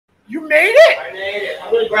You made it? I made it.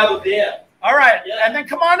 I'm going to grab a beer. All right. Yeah. And then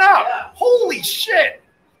come on up. Yeah. Holy shit.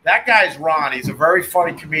 That guy's Ron. He's a very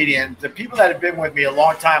funny comedian. The people that have been with me a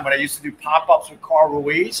long time when I used to do pop-ups with Carl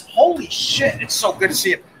Ruiz, holy shit, it's so good to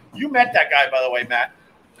see him. You met that guy, by the way, Matt.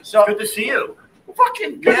 So Good to see you.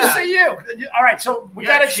 fucking good to see you. All right, so we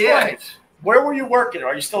got to explain. Where were you working?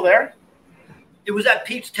 Are you still there? It was at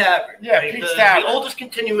Pete's Tavern. Yeah, right? Pete's Tavern. The oldest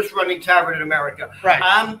continuous running tavern in America. Right.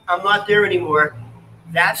 I'm not there anymore.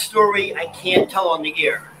 That story I can't tell on the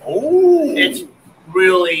air. Oh. It's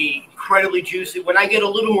really incredibly juicy. When I get a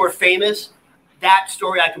little more famous, that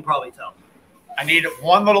story I can probably tell. I need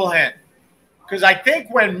one little hint. Because I think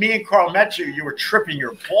when me and Carl met you, you were tripping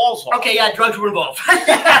your balls off. Okay, yeah, drugs were involved.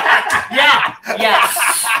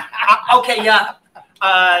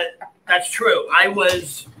 That's true. I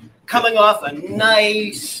was coming off a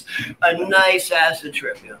nice acid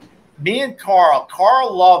trip. Yeah. Me and Carl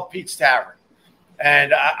loved Pete's Tavern.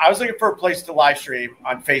 And I was looking for a place to live stream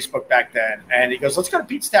on Facebook back then. And he goes, let's go to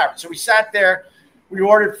Pete's Tavern. So we sat there, we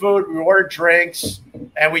ordered food, we ordered drinks,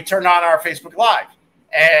 and we turned on our Facebook Live.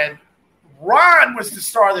 And Ron was the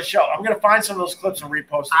star of the show. I'm going to find some of those clips and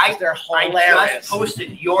repost them. They're hilarious. I just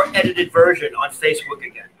posted your edited version on Facebook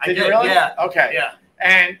again. Did you really? Yeah. Okay. Yeah.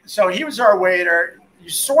 And so he was our waiter. You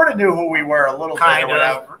sort of knew who we were a little bit or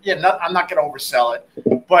whatever. Yeah, I'm not going to oversell it.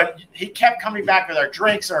 But he kept coming back with our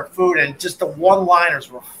drinks and our food, and just the one-liners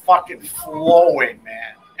were fucking flowing,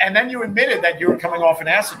 man. And then you admitted that you were coming off an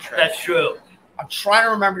acid trip. That's true. I'm trying to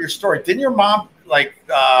remember your story. Didn't your mom,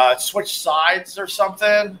 switch sides or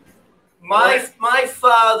something? My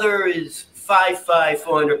father is 5'5",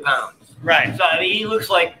 400 pounds. Right. So, I mean, he looks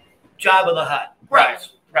like Jabba the Hutt. Right.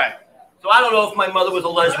 So I don't know if my mother was a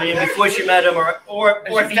lesbian before she met him or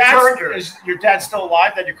if he turned her. Is your dad still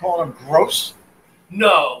alive that you're calling him gross?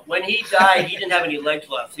 No. When he died, he didn't have any legs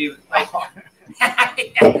left. He was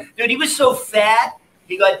dude, he was so fat,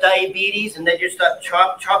 he got diabetes, and then just started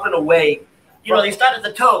chopping away. You know, they start at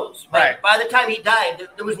the toes. Right. By the time he died,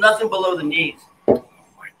 there was nothing below the knees. Oh,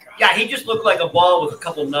 my God. Yeah, he just looked like a ball with a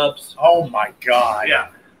couple nubs. Oh, my God. Yeah.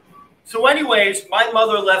 So anyways, my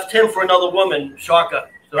mother left him for another woman, Shaka.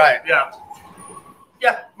 So, right. Yeah.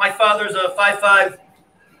 Yeah, my father's a 5'5",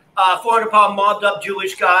 400-pound mobbed-up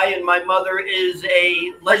Jewish guy, and my mother is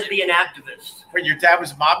a lesbian activist. Wait, your dad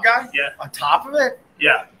was a mob guy? Yeah. On top of it?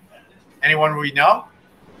 Yeah. Anyone we know?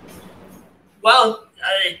 Well,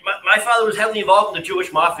 my father was heavily involved in the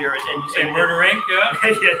Jewish mafia. And Murder Inc., yeah.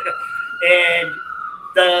 And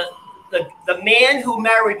the man who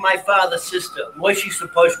married my father's sister, Moshe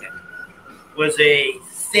Sapochnik, was a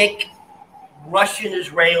thick Russian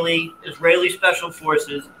Israeli special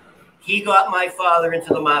forces. He got my father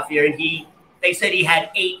into the mafia, and they said he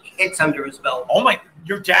had 8 hits under his belt. Oh my!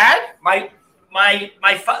 Your dad? My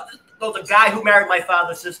father, the guy who married my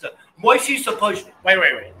father's sister, Moshe Sapochnik.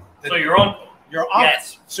 Wait. So your uncle? Your uncle?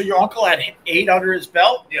 Yes. So your uncle had 8 under his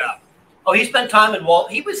belt? Yeah. Oh, he spent time in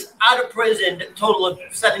He was out of prison a total of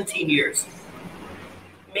 17 years.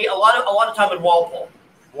 Made a lot of time in Walpole.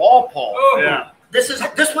 Walpole. Oh. Yeah. This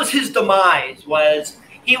was his demise. Was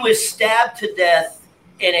he was stabbed to death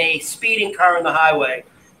in a speeding car on the highway,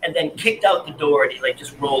 and then kicked out the door, and he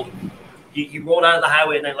just rolled. He rolled out of the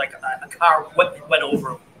highway, and then a car went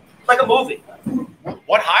over him, like a movie.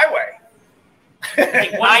 What highway?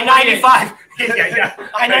 I-95. Yeah.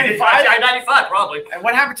 I-95 probably. And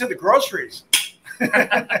what happened to the groceries?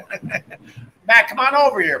 Matt, come on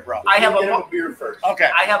over here, bro. I have a beer first.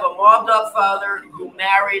 Okay. I have a mobbed-up father who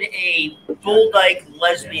married a Bull Dyke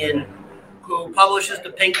lesbian who publishes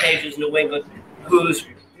the Pink Pages in New England, who's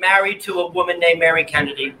married to a woman named Mary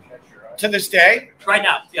Kennedy. To this day? Right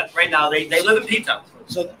now, yeah. Right now, they live in Pizza.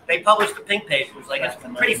 So they publish the Pink Pages. It's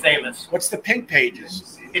pretty famous. What's the Pink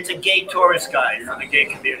Pages? It's a gay tourist guide for the gay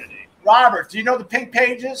community. Robert, do you know the Pink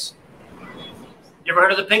Pages? You ever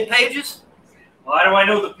heard of the Pink Pages? Why do I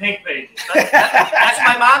know the Pink Pages? That's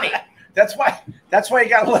my mommy. That's why you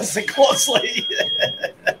got to listen closely.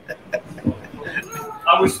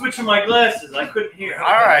 I was switching my glasses. I couldn't hear.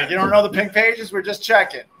 All right. You don't know the Pink Pages? We're just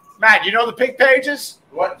checking. Matt, you know the Pink Pages?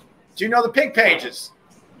 What? Do you know the Pink Pages?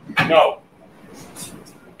 No.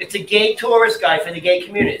 It's a gay tourist guide for the gay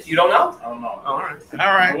community. You don't know? I don't know. All right.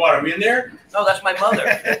 All right. What, are we in there? No, that's my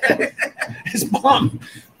mother. His mom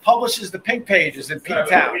publishes the Pink Pages in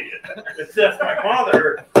P-Town. It's my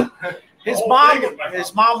father. His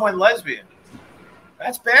mom went lesbian.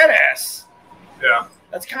 That's badass. Yeah.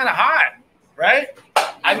 That's kind of hot, right?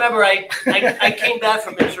 I remember I came back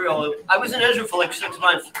from Israel. I was in Israel for like 6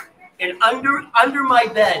 months, and under my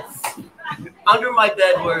bed, under my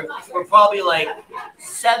bed were probably like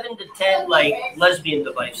 7 to 10 like lesbian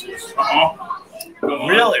devices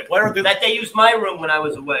Really? What are the? that they used my room when I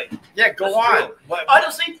was away. Yeah, go That's on. true. What,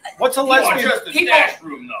 Honestly, what's a It's lesbian? just the People- stash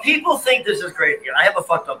room, though. people think this is crazy. I have a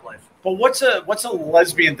fucked up life. But what's a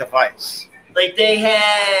lesbian device? Like they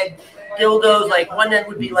had dildos, like one that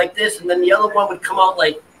would be like this, and then the other one would come out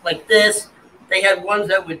like this. They had ones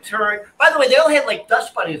that would turn. By the way, they all had like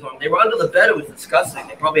dust bunnies on them. They were under the bed. It was disgusting.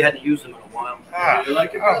 They probably hadn't used them in a while. Ah, You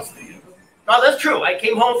like it, Rusty? No, that's true. I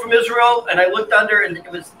came home from Israel and I looked under, and it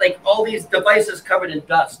was like all these devices covered in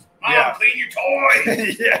dust. Yeah. Clean your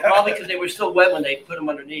toys. yeah. Probably because they were still wet when they put them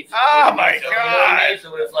underneath. Oh my So, you know what I mean? God.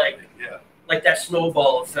 So it's like Yeah. like that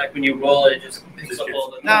snowball effect when you roll it, it just picks up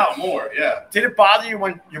all the. No. More, yeah. Did it bother you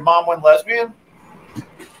when your mom went lesbian?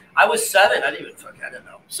 I was 7. I didn't even I didn't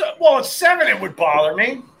know. So, well, at 7 it would bother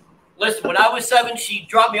me. Listen, when I was 7, she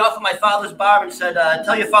dropped me off at my father's bar and said,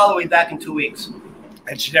 "Tell your father we'll be back in 2 weeks."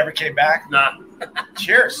 And she never came back. Nah.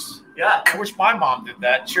 Cheers. Yeah. I wish my mom did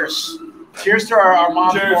that. Cheers. Cheers to our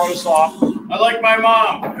mom who Cheers. brought us off. I like my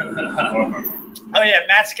mom. Oh yeah,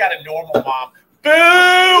 Matt's got a normal mom. Boo!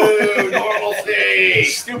 Ooh, normalcy.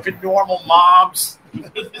 Stupid normal moms.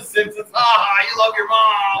 The Simpsons. Ah, you love your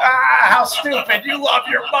mom. Ah, how stupid! You love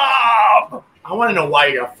your mom. I want to know why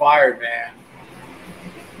you got fired, man.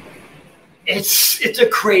 It's a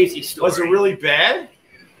crazy story. Was it really bad?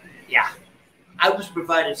 Yeah. I was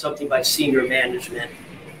provided something by senior management,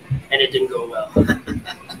 and it didn't go well.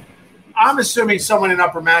 I'm assuming someone in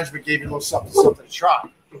upper management gave you a little something to try,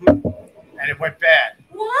 and it went bad.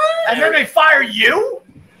 What? And then they fire you?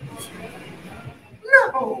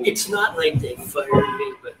 No. It's not like they fired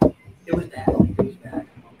me, but it was bad. It was bad.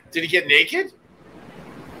 Did he get naked?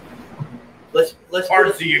 Let's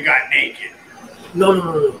Parts of you got naked.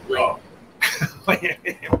 No. Like,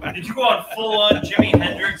 Oh. Did you go on full on Jimi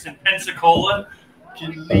Hendrix in Pensacola? I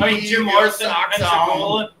mean, Jim Morrison in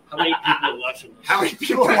Pensacola? how many people are watching this? How many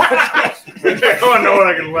people are watching? I don't know what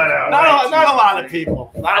I can let out. Not a lot of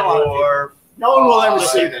people. Not a lot of people. No one will ever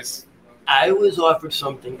see this. I was offered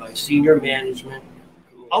something by senior management.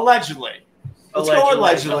 Allegedly. Let's go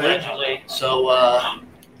allegedly. Allegedly. So,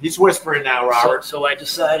 He's whispering now, Robert. so I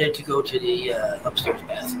decided to go to the upstairs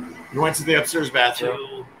bathroom You went to the upstairs bathroom.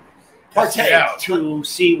 to Partake. to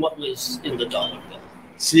see what was in the dollar bill.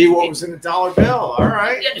 See what was in the dollar bill. All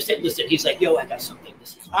right. Yeah, listen. He's like, "Yo, I got something.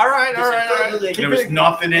 This is." All right. Keep There was it-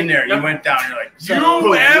 nothing in there. You went down. You're like, So-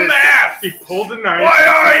 UMF. He pulled a knife. Why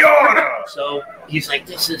are you on us? So he's like,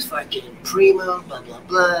 "This is fucking primo, blah blah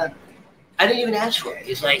blah." I didn't even ask for it.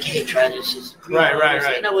 He's like, "Hey, try this." This is primo. Right.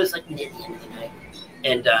 And I was like, near the end of the night,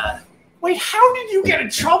 and Wait, how did you get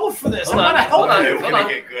in trouble for this? Hold I'm on, gonna help hold on. you. It's gonna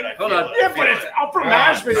get good. I Hold feel on. it. Yeah, but it's upper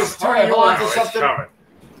management is turning you Hold on on. to It's something. coming.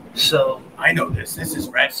 so I know this. This is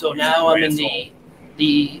red. so now I'm in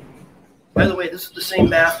the. By the way, this is the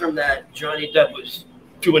same bathroom that Johnny Depp was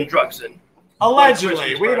doing drugs in.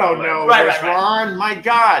 Allegedly, we don't know. Right, this, right, right. Ron. My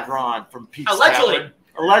God, Ron from Pete's Allegedly. Tavern.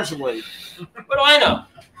 Allegedly. What do I know?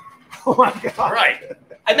 Oh my God. Right.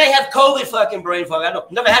 I may have COVID fucking brain fog. I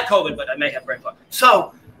don't never had COVID, but I may have brain fog.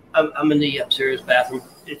 So I'm in the upstairs bathroom.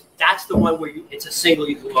 That's the one where it's a single,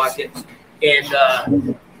 you can lock it,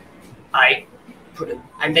 and I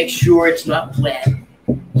make sure it's not wet,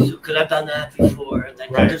 because I've done that before, and then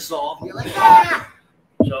Right. dissolve. You're like, ah!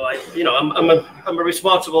 So I'm a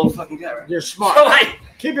responsible fucking guy. Right? You're smart. So I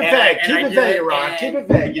Keep it and vague. I- Keep and I it did vague, it, Ron. and- Keep it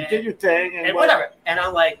vague. You and- did your thing, and whatever, and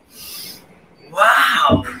I'm like,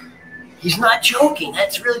 wow, he's not joking.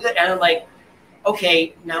 That's really good. And I'm like,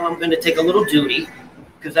 okay, now I'm going to take a little duty,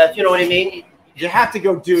 because that's, you know what I mean. You have to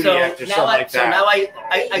go duty So after now, something like so that. now I you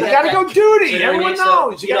got gotta that. go duty. You know what I Everyone mean? So,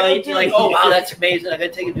 knows. You you know, gotta go you're duty. like, oh wow, that's amazing. I got to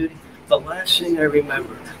take a duty. The last thing I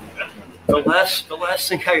remember, the last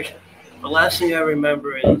thing I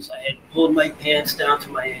remember is I had pulled my pants down to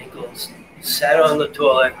my ankles, sat on the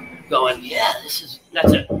toilet, going, yeah,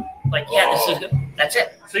 that's it. Like, yeah, this is good. That's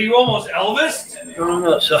it. So you almost Elvis?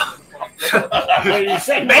 No. So What did you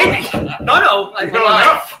say? maybe. No. I'm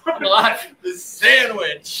alive. I'm alive. The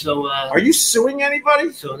sandwich. So Are you suing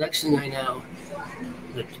anybody? So next thing I know,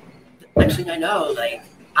 like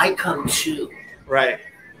I come to Right.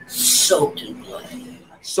 soaked in blood.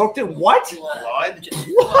 Soaked in what? Blood? Just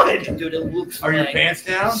What? Dude, it looks Are your like pants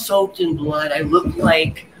down? soaked in blood. I look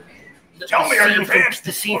like Tell me, are your scene from- pants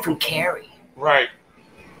the scene from Carrie. Right.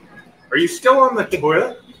 Are you still on the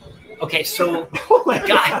toilet? Okay, so Oh my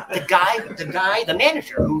the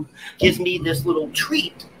manager who gives me this little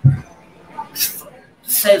treat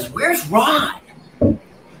says, "Where's Ron?" And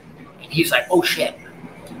he's like, "Oh shit."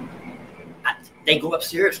 They go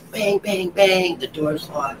upstairs, bang, bang, bang. The door's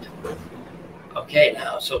locked. Okay,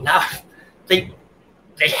 now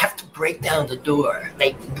they have to break down the door.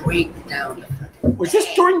 They break down the Was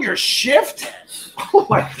this during your shift? Yes. Oh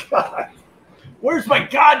my God. Where's my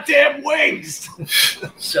goddamn wings?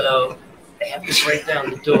 So they have to break down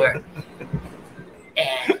the door.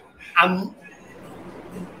 And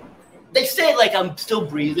they say like I'm still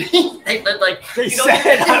breathing. They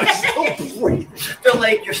said I'm still breathing. They're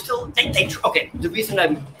like, you're still, okay, the reason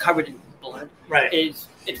I'm covered in blood is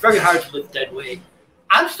it's very hard to lift dead weight.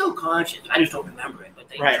 I'm still conscious. I just don't remember it. But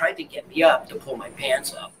they tried to get me up to pull my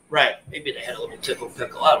pants up. Right. Maybe they had a little tickle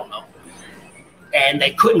pickle. I don't know. And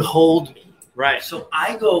they couldn't hold me. Right. So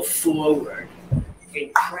I go forward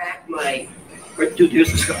and crack my. Dude,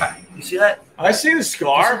 here's the scar. You see that? I see the You see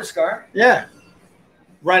scar. the scar? Yeah.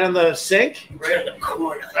 Right on the sink? Right on the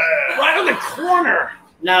corner. Right on the corner.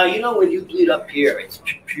 Now, you know when you bleed up here, it's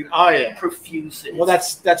profuse. Well,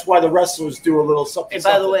 that's why the wrestlers do a little something. And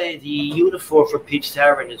by the way, the uniform for Peach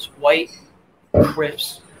Tavern is white,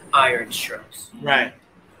 crisp, iron shirts. Right.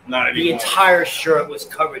 Not anymore. The entire shirt was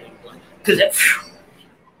covered in blood. Because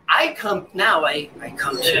I come to,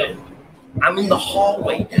 I'm in the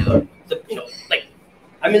hallway now.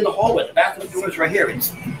 I'm in the hallway. The bathroom door is right here.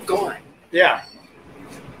 It's gone. Yeah.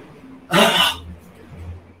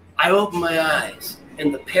 I open my eyes,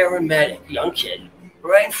 and the paramedic, young kid,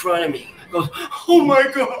 right in front of me, goes, "Oh my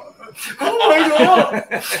God! Oh my God!"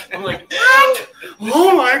 I'm like, "What?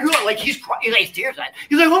 Oh my God!" Like he's crying. He like tears at.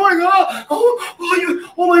 He's like, "Oh my God! Oh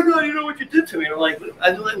my God! You know what you did to me?" And I'm like,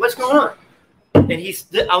 "What's going on?" And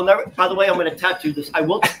I'll never. By the way, I'm going to tattoo this. I'm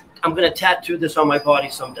going to tattoo this on my body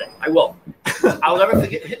someday. I will. I'll never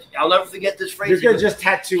forget this phrase. You're going to just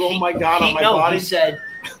tattoo "Oh my God" on my body? He said,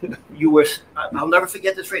 I'll never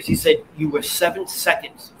forget this phrase. He said, "You were 7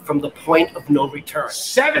 seconds from the point of no return."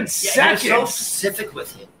 7 seconds? He was so specific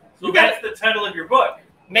with you. So that's the title of your book.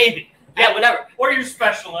 Maybe. Yeah, whatever. Or your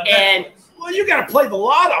special. And well, you got to play the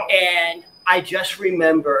lotto. And I just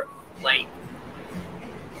remember, like,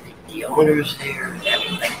 the owners there,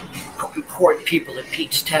 like, important people at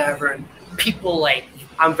Pete's Tavern, people like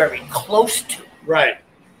I'm very close to. Right.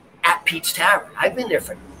 At Pete's Tavern. I've been there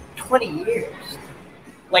for 20 years.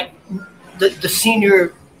 Like, the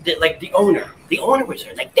senior, the owner was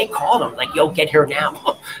there. Like, they called him, like, "Yo, get here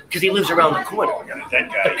now," because he lives around the corner.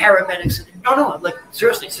 The paramedics. No, like,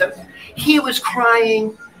 seriously. So he was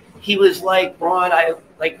crying. He was like, "Ron, I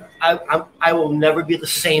will never be the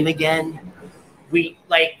same again. We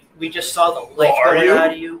just saw the life going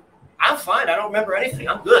out of you." I'm fine. I don't remember anything.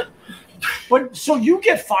 I'm good. But so you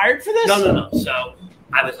get fired for this? No. So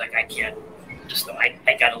I was like, I can't.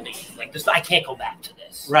 I gotta leave. Like this, I can't go back to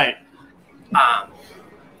this. Right. I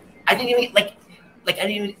didn't even I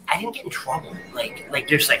didn't get in trouble. Like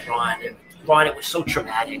there's like Ron, it was so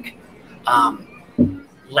traumatic.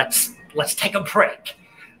 Let's take a break.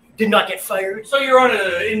 Did not get fired. So you're on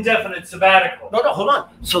an indefinite sabbatical. No, hold on.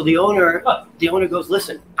 So the owner goes,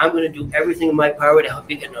 "Listen, I'm going to do everything in my power to help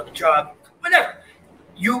you get another job. Whatever."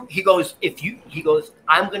 He goes,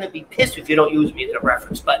 "I'm going to be pissed if you don't use me as a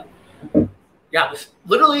reference." But yeah, it was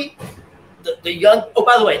literally the young. Oh,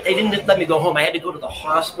 by the way, they didn't let me go home. I had to go to the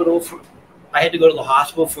hospital for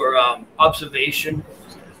observation,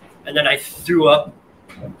 and then I threw up.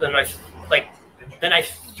 Then I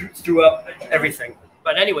threw up everything.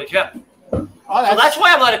 But anyways, yeah. So that's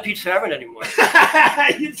why I'm not at Pete's Tavern anymore.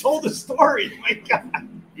 You told the story. My God.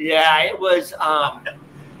 Yeah, it was.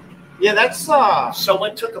 Yeah, that's.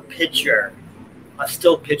 Someone took a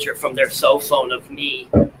still picture from their cell phone of me,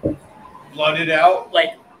 Blooded out.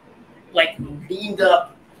 like leaned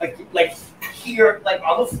up, like here, like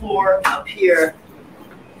on the floor, up here.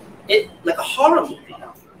 It like a horror movie.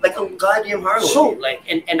 Like a goddamn horror movie. Like,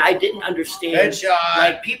 and I didn't understand. Headshot.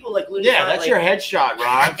 Like people like literally. Yeah, that's your headshot,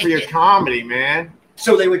 Ron, for your comedy, man.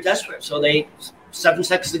 So they were desperate. So 7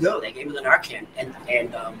 seconds ago, they gave me the Narcan, and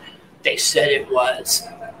they said it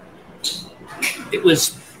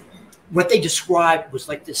was what they described was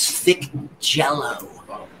like this thick Jello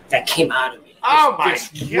that came out of me. Oh my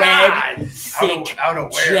God! Red, thick out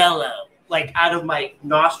of where? Jello, like out of my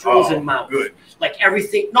nostrils and mouth. Good. Like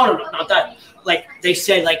everything. No, not that. Like they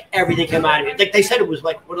said, like everything came out of me. Like they said, it was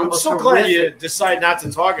like one of the I'm most. so glad you decide not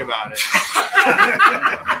to talk about it.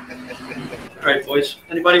 All right, boys.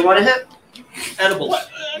 Anybody want to hit edibles?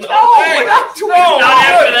 No, Not after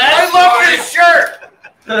that. I love this shirt.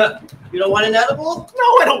 You don't want an edible? No,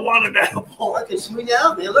 I don't want an edible. I can swing it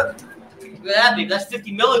out, man. Look at that, baby. That's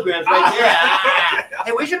 50 milligrams right there.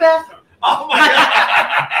 Hey, where's your bathroom? Oh my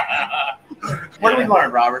God! What did we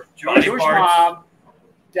learn, Robert? Johnny Jewish parts. mom,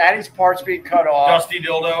 daddy's parts being cut off, Dusty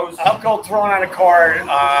dildos. alcohol thrown on a car on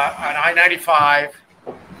I-95,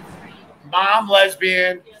 mom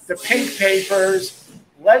lesbian, the pink papers,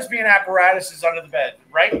 lesbian apparatuses under the bed,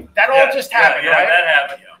 right? That all just happened, right? That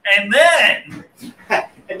happened.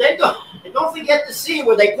 And then don't forget the scene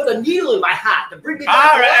where they put a needle in my heart to bring me back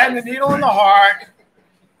All to right, life. and the needle in the heart.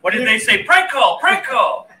 what did they say? Prank call, prank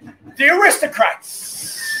call. The aristocrats.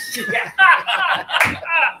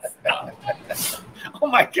 Oh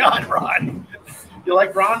my God, Ron. You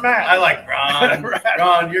like Ron, Matt? I like Ron.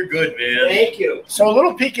 Ron, you're good, man. Thank you. So a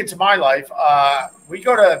little peek into my life. We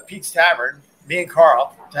go to Pete's Tavern, me and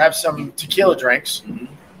Carl, to have some tequila drinks.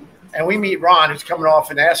 And we meet Ron, who's coming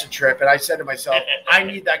off an acid trip. And I said to myself, I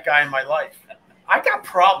need that guy in my life. I got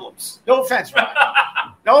problems. No offense, Ron.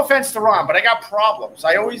 No offense to Ron, but I got problems.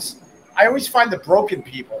 I always find the broken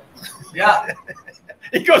people. Yeah.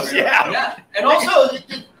 He goes, yeah. Yeah. And also,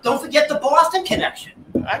 don't forget the Boston connection.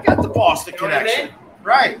 I got the Boston You know what I connection. mean?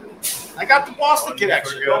 Right. I got the Boston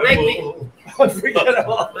connection. Don't make me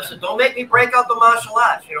Unforgettable. listen. Don't make me break out the martial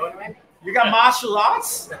arts. You know what I mean? You got martial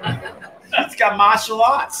arts? It's got martial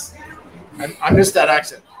arts. I missed that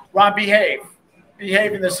accent. Ron, behave.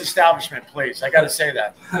 Behave in this establishment, please. I got to say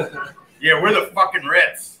that. Yeah, we're the fucking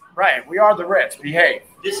Ritz. Right. We are the Ritz. Behave.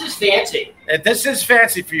 This is fancy. And this is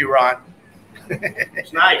fancy for you, Ron.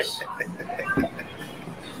 It's nice.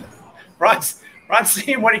 Ron's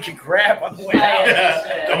seeing what he can grab on the way out.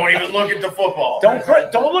 Yeah. Don't even look at the football.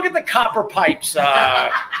 Don't look at the copper pipes,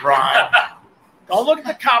 Ron. Don't look at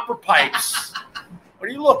the copper pipes. What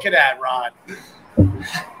are you looking at, Ron?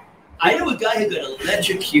 I knew a guy who got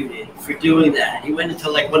electrocuted for doing that. He went into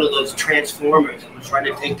like one of those transformers and was trying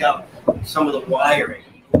to take out some of the wiring.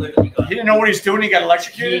 He literally got. He didn't know what he was doing. He got He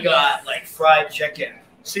electrocuted. got like fried chicken.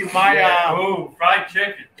 See, my Ooh, fried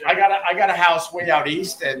chicken. I got a house way out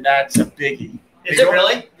east, and that's a biggie. Is it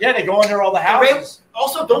really? Yeah, they go under all the The houses.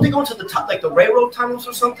 also, don't they go into the top, like the railroad tunnels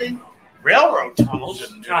or something? Railroad tunnels.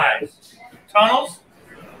 Guys, tunnels?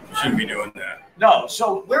 Shouldn't be doing that. No,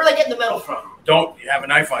 so Where are they getting the metal from? Don't have a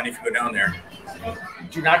knife on you if you go down there.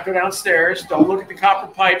 do not go downstairs. Don't look at the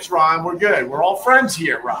copper pipes, Ron. We're good. We're all friends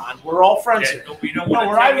here, Ron. We're all friends here. We don't No, want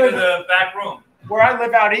where to I take you live- to the back room. Where I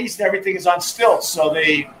live out east, everything is on stilts. So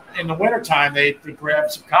in the wintertime, they grab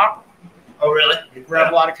some copper. Oh, really? They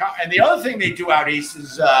grab a lot of copper. And the other thing they do out east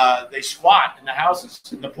is they squat in the houses,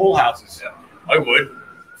 in the pool houses. I would.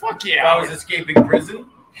 Fuck If yeah. I was escaping prison,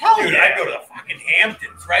 Hell dude, yeah. I'd go to the fucking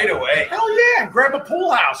Hamptons right away. Hell yeah. Grab a pool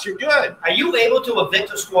house. You're good. Are you able to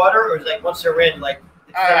evict a squatter, or is like once they're in, like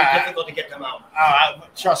it's very difficult to get them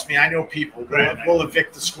out? Trust me, I know people. We'll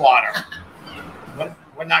evict the squatter.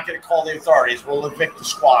 We're not going to call the authorities. We'll evict the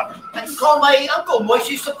squatter. I can call my uncle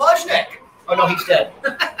Moishy Sapojnik. Oh no, he's dead.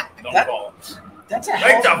 Don't That- call him. That's a Like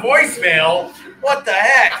hell the voicemail. What the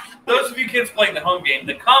heck? Those of you kids playing the home game,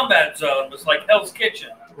 the combat zone was like Hell's Kitchen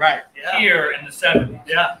Right. Yeah. here in the 70s.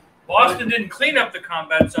 Yeah. Boston didn't clean up the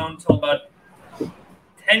combat zone until about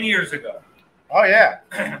 10 years ago. Oh, yeah.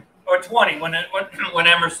 Or 20 when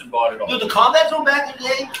Emerson bought it all. Dude, the combat zone back in the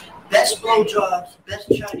day, best blowjobs, best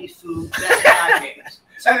Chinese food, best card games.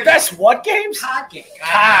 Seriously, Best what games? card game.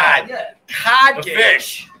 Cod. Yeah. Cod The games.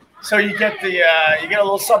 fish. So you get a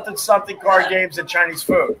little something card games and Chinese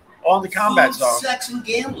food on the combat Food, zone. sex, and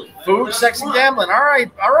gambling. Food, That's sex, and fun. gambling. All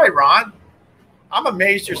right, Ron. I'm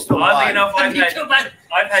amazed you're still Oddly alive. enough, I've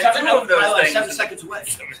had two of those things. 7 seconds away.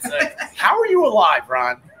 How are you alive,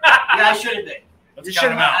 Ron? Yeah, I shouldn't be. Let's You count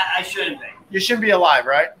shouldn't- them out. I shouldn't be. You shouldn't be alive,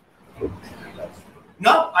 right?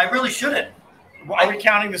 No, I really shouldn't. Are we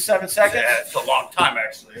counting the 7 seconds? Yeah, it's a long time,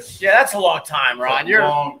 actually. Yeah, that's a long time, Ron. It's a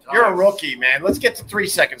long time. You're a rookie, man. Let's get to 3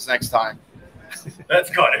 seconds next time. That's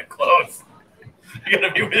got it close. You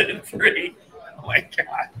gotta be within 3. Oh my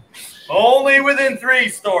God. Only within 3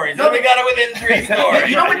 stories. No, No, we got it within 3 stories.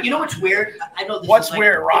 You know what's weird? I know this What's is like,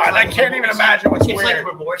 weird, Ron? it's like I can't even remorse- imagine what's it's weird. like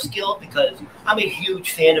remorse guilt because I'm a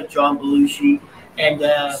huge fan of John Belushi and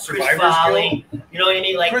Chris Survivor's Farley. You know what I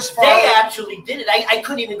mean? Like Chris Farley. they actually did it. I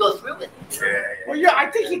couldn't even go through it. Well, yeah, I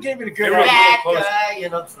think he gave it a good They were effort. That close. guy, you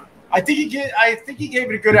know. I think he gave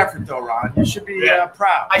it a good effort, though, Ron. You should be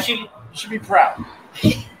proud. I should. You should be proud.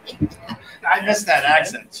 I missed that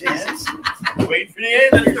accent. Jesus. Wait for the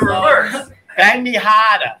end. That's the reverse. Bang me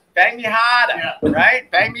harder. Bang me harder. Right?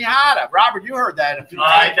 Bang me harder. Robert, you heard that a few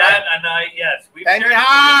times. Yes. We've Bang me shared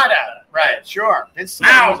harder. that. Right, sure. Vince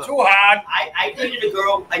Ow, Staples. too hard. I dated a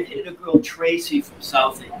girl. I dated a girl, Tracy from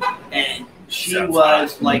Southend, and she Sounds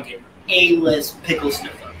was hot. like an A-list pickle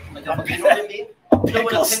sniffer. Like, you know what I mean? You know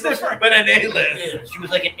what a Pickle sniffer? But an A-list. is? She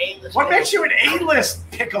was like an A-list. What pickle makes you an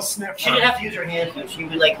A-list pickle sniffer? She didn't have to use her hands. Though. She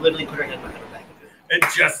would like literally put her hand behind her back. It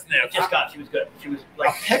just sniffed. Just got. She was good. She was like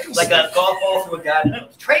A pickle like sniffer. a golf ball through a garden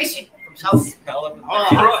hose. Tracy from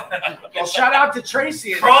Well, shout out to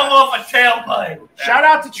Tracy. Crawl off a tailpipe. Shout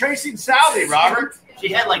out to Tracy and Sally, Robert. She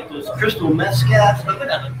had like those crystal meth caps. Look at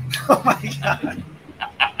them. Oh my God.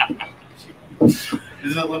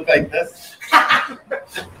 Does it look like this? Oh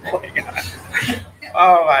my God.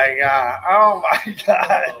 Oh my God. Oh my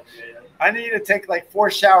God. I need to take like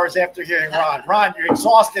 4 showers after hearing Ron. Ron, you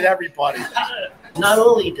exhausted everybody. Not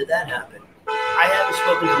only did that happen, I haven't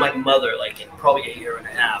spoken to my mother like in probably a year and a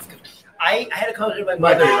half. I had a conversation with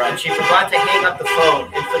my mother, and she forgot to hang up the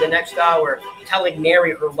phone. And for the next hour, telling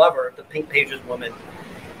Mary, her lover, the Pink Pages woman,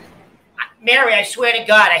 Mary, I swear to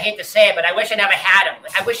God, I hate to say it, but I wish I never had him.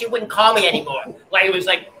 I wish he wouldn't call me anymore. Like it was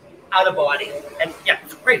like out of body. And yeah,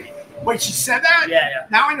 it's crazy. Wait, she said that? Yeah, yeah.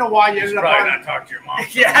 Now I know why you ended up Probably on. not talk to your mom.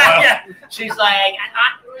 Yeah. She's like,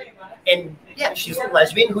 and yeah, she's a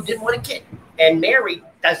lesbian who didn't want a kid. And Mary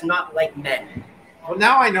does not like men. Well,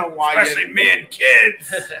 now I know why. Especially me and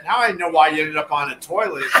kids. Now I know why you ended up on a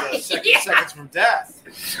toilet seconds from death.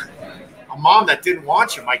 A mom that didn't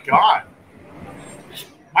want you. My God.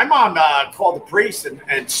 My mom called the priest and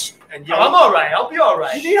yelled. I'm all right. I'll be all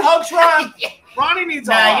right. You need hugs, Ron? Ronnie needs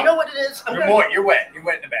a hug. You know what it is? You're wet. You're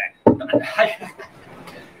wet in the back.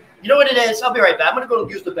 You know what it is? I'll be right back. I'm going to go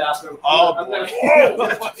use the bathroom. Oh, I'm boy.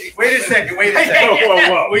 gonna... Wait a second.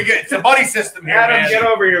 Whoa. We get it's a buddy system here, Adam, man. get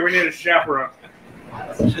over here. We need a chaperone.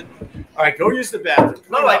 All right, go use the bathroom.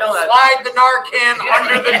 No, I don't. Slide the Narcan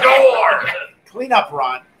under the door. Clean up,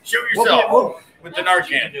 Ron. Shoot yourself with the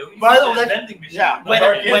Narcan. By the way, Vending machine. Yeah.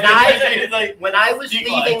 when I was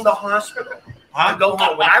leaving the hospital to go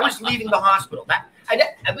home, when I was leaving the hospital,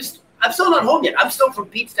 I'm still not home yet. I'm still from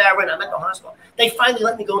Pete's Tavern. I'm at the hospital. They finally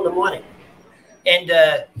let me go in the morning. And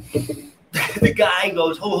the guy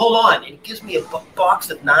goes, hold on. And he gives me a box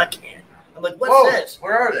of Narcan. I'm like, what's this?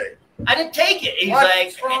 Where are they? I didn't take it. He's What? like,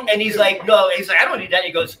 What's wrong and with he's you? like, no. He's like, I don't need that.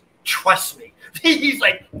 He goes, trust me. He's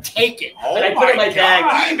like, take it. Oh and I put it in my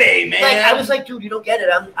bag. eBay, man. Like, I was like, dude, you don't get it.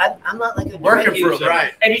 I'm not like a Working drug for him, user.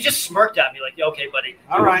 right. And he just smirked at me like, okay, buddy.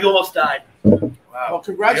 All right. You almost died. Well,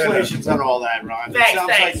 congratulations on all that, Ron. Thanks, it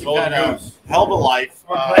sounds thanks. like you had a hell of a life.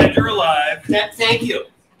 We're glad you're alive. Thank you.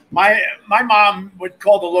 My mom would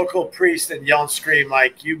call the local priest and yell and scream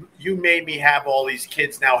like, "You made me have all these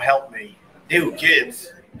kids. Now help me." Ew,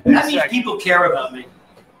 kids. That means people care about me.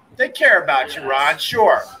 They care about you, Ron.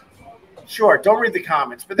 Sure. Don't read the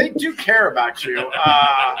comments, but they do care about you.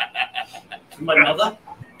 My mother?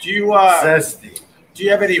 Do you Zesty. do you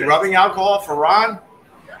have any rubbing alcohol for Ron?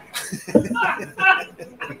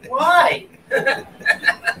 Why?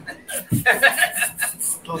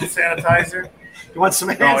 Sanitizer. You want some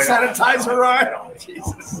hand sanitizer, Ron?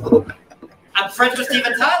 Jesus. I'm friends with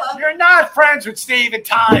Steven Tyler. You're not friends with Steven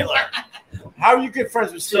Tyler. How are you good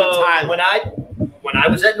friends with Steven So Tyler? when I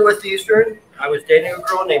was at Northeastern, I was dating a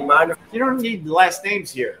girl named Margaret. You don't need last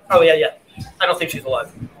names here. Oh yeah. I don't think she's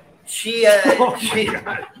alive. She had.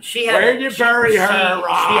 Where'd you bury her, Ron?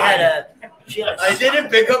 I didn't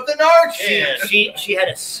pick up the Narcan. She had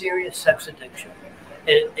a serious sex addiction,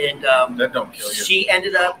 and That don't kill you. she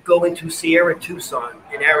ended up going to Sierra Tucson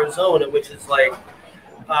in Arizona, which is like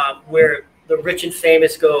where the rich and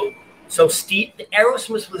famous go. So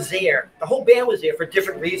Aerosmith was there. The whole band was there for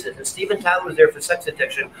different reasons, and Steven Tyler was there for sex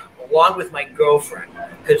addiction, along with my girlfriend,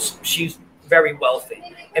 because she's very wealthy.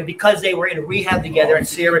 And because they were in rehab together at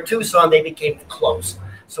Sierra Tucson, they became close.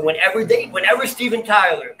 So whenever Steven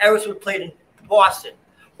Tyler, Aerosmith played in Boston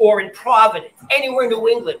or in Providence, anywhere in New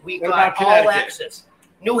England, we What got about all Connecticut? access.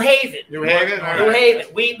 New Haven. New Haven? All New right.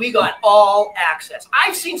 Haven. We got all access.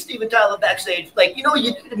 I've seen Steven Tyler backstage, like, you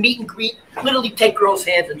do the meet and greet, literally take girls'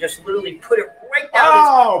 hands and just literally put it right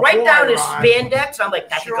down his Ron. spandex. I'm like,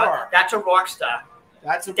 that's a rock star.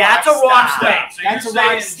 That's a That's a rock star. So That's you're a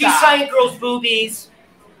rock saying, star. He's signing girls' boobies.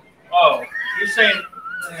 oh, you're saying.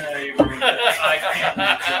 You can't.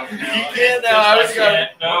 I was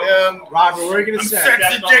going. Robert, what are you going to say? Sex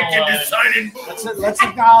That's addicted all to I- signing books. Let's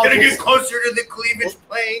acknowledge Gonna this. get closer to the cleavage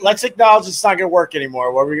plane. Let's acknowledge it's not going to work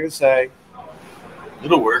anymore. What were we going to say?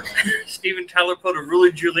 It'll work. Steven Tyler pulled a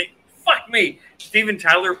Rudy Giuliani. Fuck me. Steven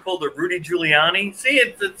Tyler pulled a Rudy Giuliani. See,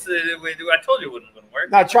 it's I told you it wouldn't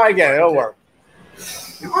work. No, try again. It'll work.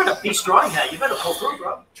 You're going to be strong now. You better pull through,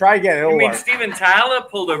 bro. Try again. It'll You mean work. Steven Tyler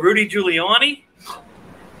pulled a Rudy Giuliani?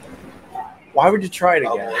 Why would you try it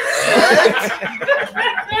again?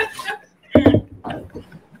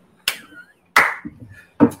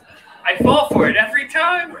 I fall for it every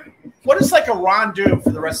time. What does like a Ron do for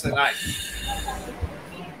the rest of the night?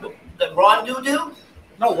 The Ron Doo-Doo?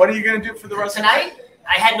 No, what are you going to do for the rest of the night? Tonight,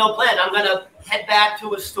 I had no plan. I'm going to head back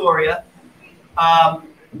to Astoria.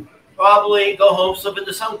 Probably go home, slip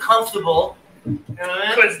into something comfortable,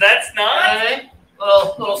 Because that's not.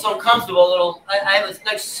 Little something comfortable. I have this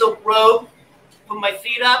nice silk robe. Put my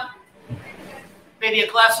feet up. Maybe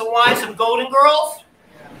a glass of wine, some Golden Girls.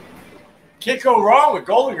 Can't go wrong with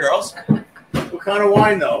Golden Girls. What kind of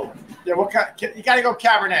wine, though? Yeah, what kind? You got to go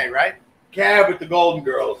Cabernet, right? Cab with the Golden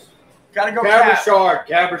Girls. Got to go Cab.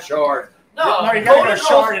 Cabernet. No, you got to go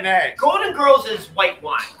Chardonnay. Golden Girls is white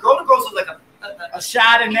wine. Golden Girls is like a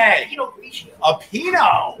Chardonnay. Pinot Grigio. A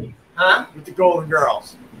Pinot. Huh? With the Golden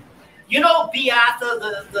Girls. You know Beata,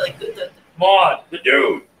 the Maud, the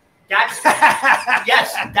dude. That's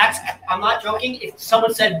yes. That's. I'm not joking. If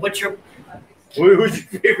someone said, "What's your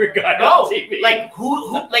Who's your favorite guy on TV? Like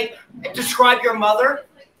who? Like describe your mother."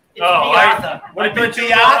 It's Beata. I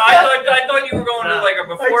thought you were going to like a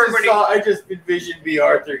before. I just envisioned B.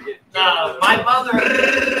 Arthur getting. My mother.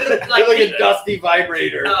 Like a dusty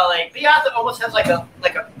vibrator. Like Beata almost has like a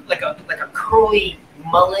curly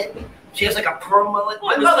mullet. She has like a pearl mullet.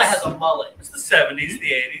 My mother has a mullet. It's the 70s,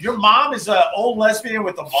 the 80s. Your mom is an old lesbian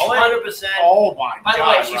with a mullet? 100%. Oh, my God. By the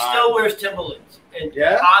way, she still wears Timberlands. And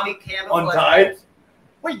Tommy camouflage. Untied?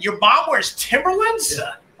 Wait, your mom wears Timberlands?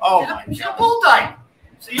 Yeah. Oh, my God. She's a bull type.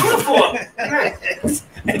 It's a uniform.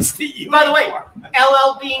 It's the uniform. By the way,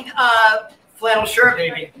 LL Bean flannel shirt,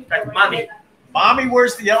 baby. That's mommy. Mommy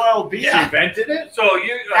wears the LLB. She invented it? So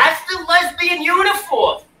you. That's the lesbian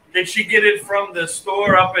uniform. Did she get it from the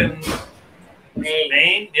store up in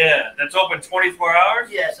Maine? Yeah, that's open 24 hours?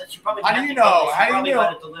 Yes, she probably. How do you know? How do you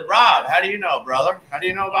know? Rob, how do you know, brother? How do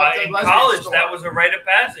you know about the in lesbian college, store? that was a rite of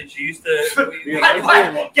passage. She used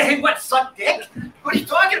to. What? Suck dick? What are you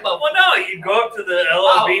talking about? Well, no, you'd go up to the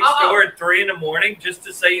LLB store at 3 in the morning just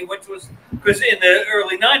to say you went to a. Because in the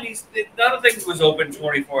early 90s, none of things was open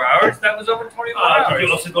 24 hours. That was open 24 hours. Did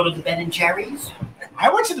you also go to the Ben and Jerry's? I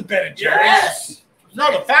went to the Ben and Jerry's. Yes. No,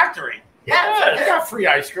 the factory. Yeah, they got free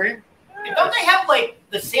ice cream. Don't they have like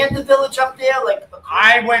the Santa Village up there? Like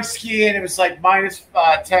I went skiing. It was like minus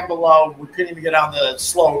 10 below. We couldn't even get on the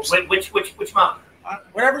slopes. Wait, which mountain?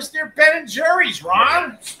 Whatever's near Ben and Jerry's,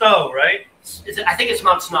 Ron. Snow, right? I think it's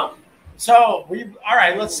Mount Snow. So all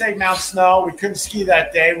right. Let's say Mount Snow. We couldn't ski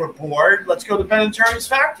that day. We're bored. Let's go to Ben and Jerry's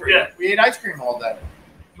factory. Yeah. We ate ice cream all day.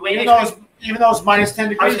 Even though it's minus 10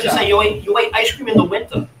 degrees. I was going to say you ate ice cream in the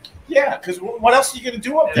winter. Yeah, because what else are you going to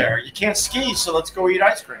do up there? You can't ski, so let's go eat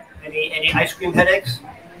ice cream. Any ice cream headaches?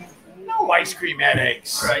 No ice cream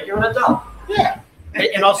headaches. All right, you're an adult. Yeah.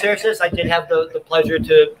 In all seriousness, I did have the pleasure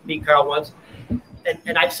to meet Carl once.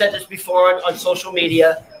 And I've said this before on social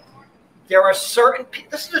media. There are certain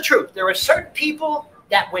this is the truth. There are certain people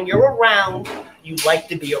that when you're around, you like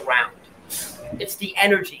to be around. It's the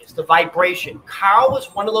energy. It's the vibration. Carl was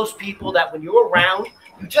one of those people that when you're around,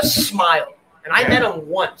 you just smile. And I met him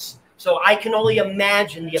once. So I can only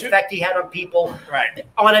imagine the effect he had on people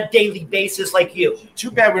on a daily basis like you. Too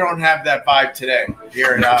bad we don't have that vibe today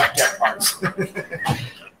here at Get Parts.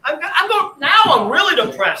 I'm going now. I'm really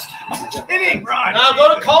depressed. Kidding, Ron. Now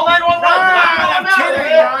go to call 911. I'm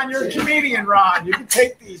kidding, Ron. You're a comedian, Ron. You can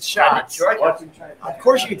take these shots. Of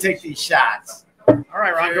course you can take these shots. All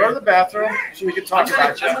right, Ron, go to the bathroom so we can talk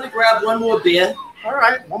about you. I'm going to grab one more beer. All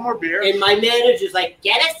right, one more beer. And my manager's like,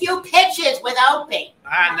 get a few pictures without me.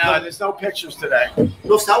 No, there's no pictures today.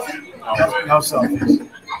 No selfie? No selfies.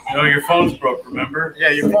 No, your phone's broke, remember? Yeah,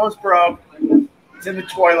 your phone's broke. It's in the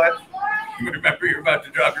toilet. You remember you're about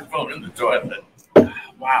to drop your phone in the toilet.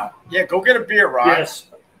 Wow. Yeah, go get a beer, Ron. Yes.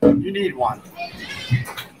 You need one.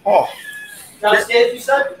 Oh. Downstairs, you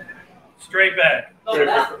said? Straight back.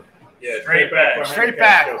 Yeah, straight back. Straight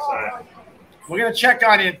back. We're going to check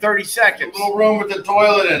on you in 30 seconds. A little room with the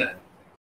toilet in it.